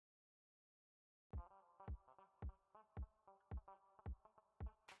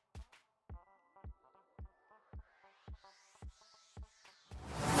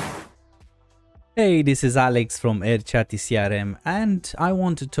Hey, this is Alex from AirChatty CRM, and I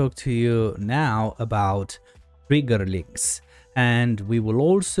want to talk to you now about trigger links. And we will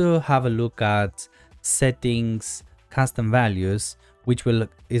also have a look at settings, custom values, which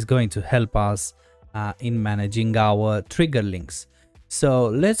is going to help us in managing our trigger links. So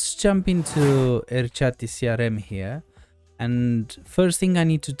let's jump into AirChatty CRM here. And first thing I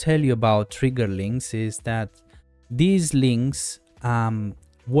need to tell you about trigger links is that these links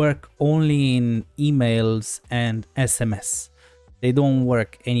work only in emails and SMS. They don't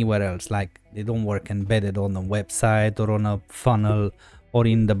work anywhere else, like they don't work embedded on a website or on a funnel or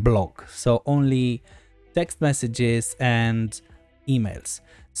in the blog. So only text messages and emails.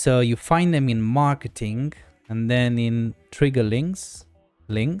 So you find them in marketing, and then in trigger links.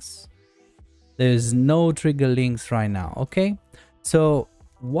 There's no trigger links right now. Okay, so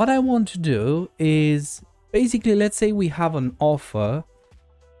what I want to do is basically, let's say we have an offer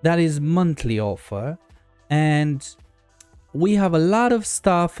that is monthly offer, and we have a lot of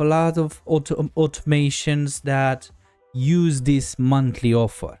stuff, a lot of automations that use this monthly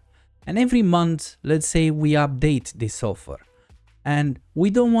offer. And every month, let's say we update this offer, and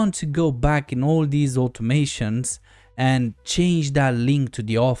we don't want to go back in all these automations and change that link to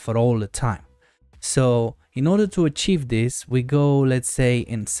the offer all the time. So in order to achieve this, we go, let's say,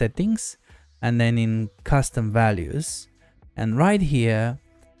 in settings and then in custom values. And right here,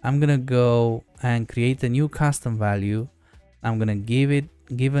 I'm gonna go and create a new custom value. I'm gonna give a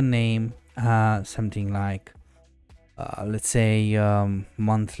name, something like, let's say,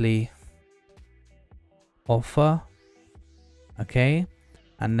 monthly offer. Okay,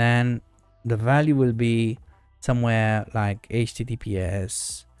 and then the value will be somewhere like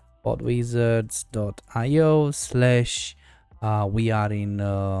https botwizards.io / we are in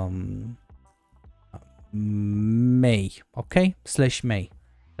May. Okay, /May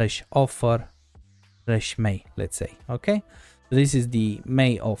 /offer /May, let's say. Okay, so this is the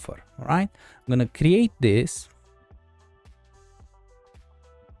May offer. All right, I'm gonna create this,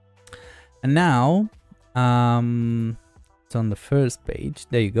 and now it's on the first page.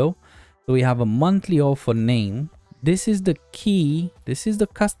 There you go. So we have a monthly offer name. This is the key, this is the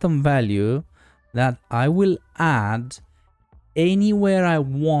custom value that I will add anywhere I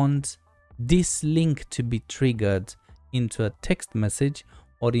want this link to be triggered into a text message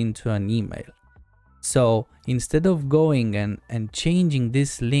or into an email. So instead of going and changing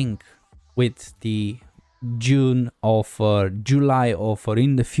this link with the June offer, July offer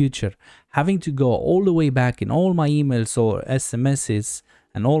in the future, having to go all the way back in all my emails or SMSs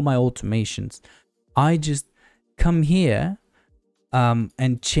and all my automations, I just come here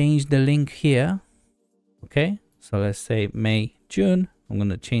and change the link here. Okay, so let's say May, June. I'm going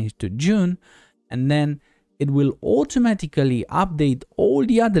to change to June, and then it will automatically update all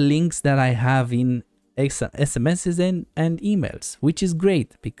the other links that I have in SMSs and emails, which is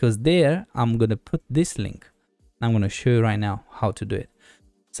great because there I'm going to put this link. I'm going to show you right now how to do it.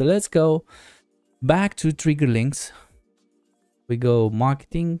 So let's go back to trigger links. We go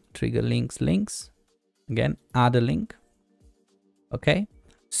marketing, trigger links. Again, add a link. Okay,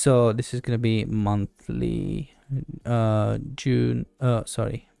 so this is going to be monthly May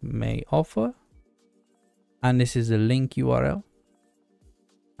offer, and this is a link URL.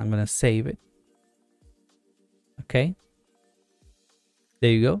 I'm going to save it. Okay,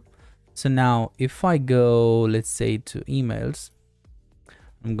 there you go. So now if I go, let's say, to emails,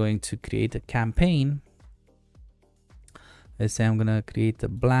 I'm going to create a campaign. Let's say I'm going to create a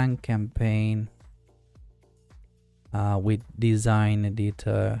blank campaign with design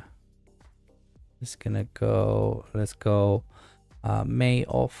editor. It's gonna go, let's go May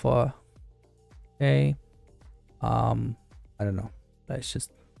offer. Okay, I don't know, let's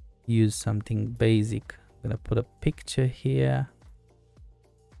just use something basic. I'm gonna put a picture here.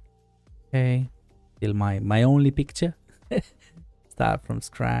 Okay, still my only picture. Start from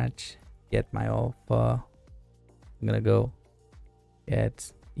scratch, get my offer. I'm gonna go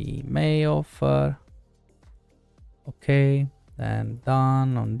get the May offer. Okay, then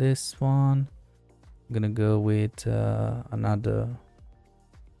done on this one. I'm gonna go with another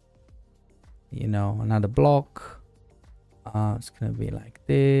block. It's gonna be like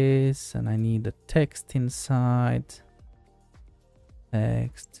this, and I need a text inside.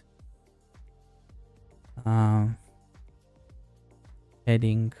 Text,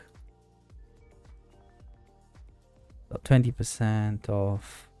 heading, so 20%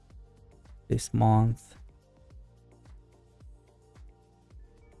 off this month.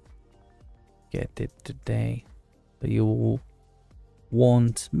 Get it today, so you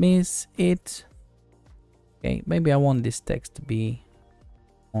won't miss it. Okay, maybe I want this text to be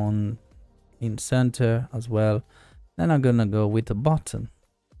on in center as well. Then I'm gonna go with a button,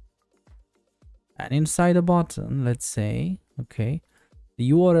 and inside the button, let's say, okay,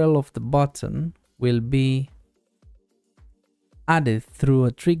 the URL of the button will be added through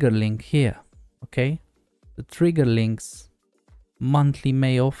a trigger link here. Okay, the trigger links monthly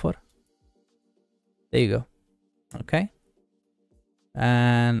May offer. There you go. Okay,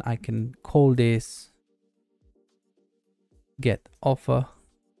 and I can call this get offer,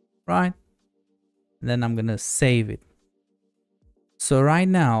 right? And then I'm gonna save it. So right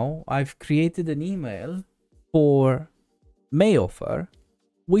now I've created an email for May offer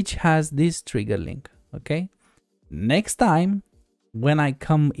which has this trigger link. Okay, next time when I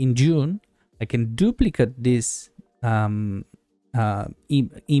come in June, I can duplicate this email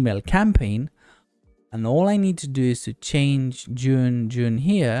campaign, and all I need to do is to change June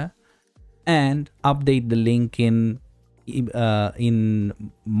here and update the link in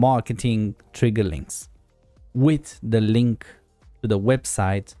marketing trigger links with the link to the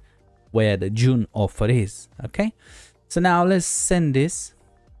website where the June offer is. Okay, so now let's send this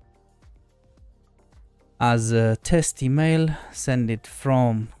as a test email. Send it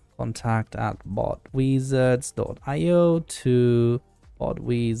from contact@botwizards.io to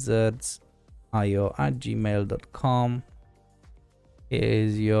botwizards.io@gmail.com.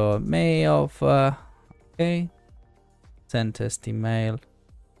 Here's your May offer. Okay, send test email.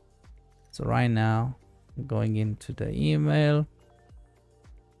 So right now I'm going into the email.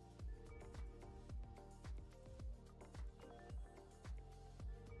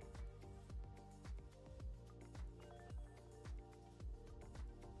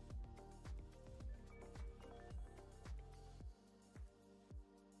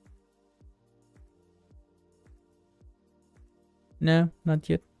 No, not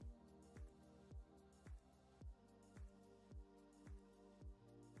yet.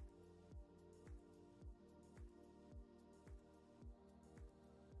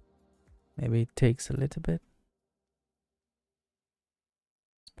 Maybe it takes a little bit.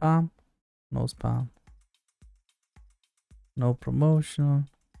 Spam, no spam. No promotion.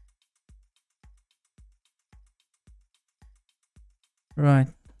 Right.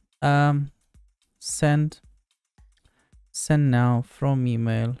 Send now from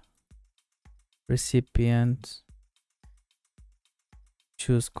email. Recipient.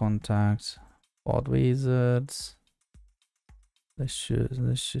 Choose contacts. Bot Wizards. Let's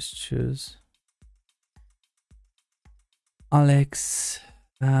just choose Alex.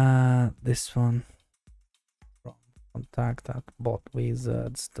 This one from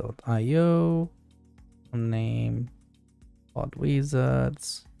contact@botwizards.io. Name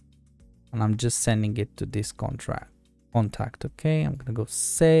botwizards, and I'm just sending it to this contact. Okay, I'm gonna go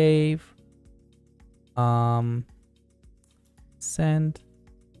save. Send.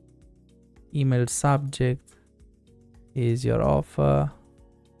 Email subject is your offer.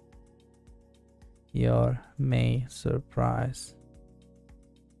 Your May surprise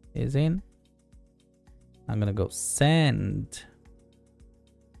is in. I'm gonna go send.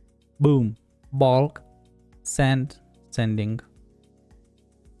 Boom. Bulk. Sending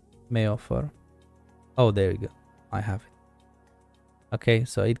May offer. Oh, there we go. I have it. Okay,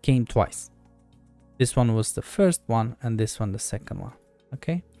 so it came twice. This one was the first one and this one the second one.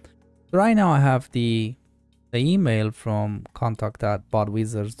 Okay, so right now I have the email from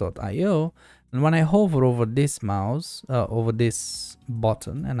contact@botwizards.io, and when I hover over this mouse, over this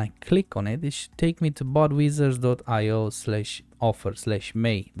button, and I click on it, it should take me to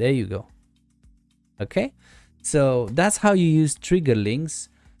botwizards.io/offer/May. There you go. Okay, so that's how you use trigger links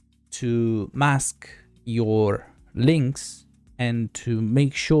to mask your links and to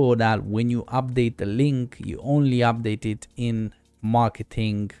make sure that when you update the link, you only update it in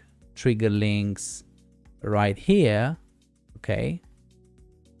marketing trigger links right here. Okay,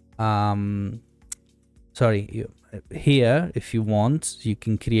 here, if you want, you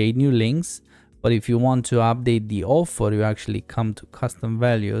can create new links, but if you want to update the offer, you actually come to custom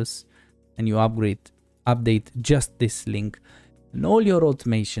values and you update just this link, and all your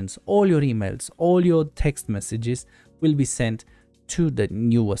automations, all your emails, all your text messages will be sent to the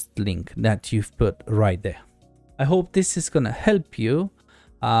newest link that you've put right there. I hope this is gonna help you.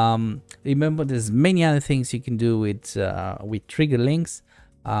 Remember, there's many other things you can do with trigger links.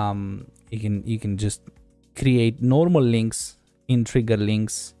 You can just create normal links in trigger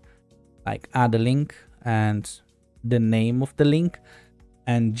links, like add a link and the name of the link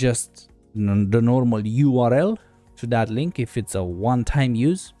and just the normal URL to that link. If it's a one-time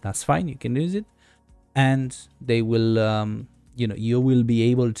use, that's fine, you can use it, and they will you will be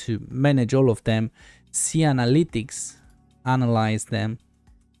able to manage all of them, see analytics, analyze them,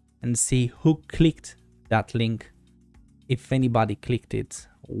 and see who clicked that link. If anybody clicked it,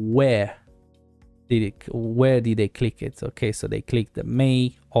 where did they click it? Okay, so they clicked the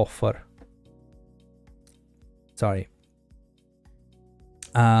May offer. Sorry.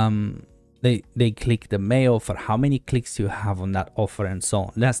 They click the May offer, how many clicks you have on that offer, and so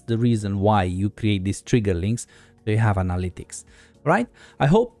on. That's the reason why you create these trigger links, so you have analytics, right? I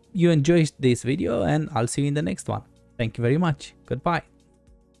hope you enjoyed this video, and I'll see you in the next one. Thank you very much. Goodbye.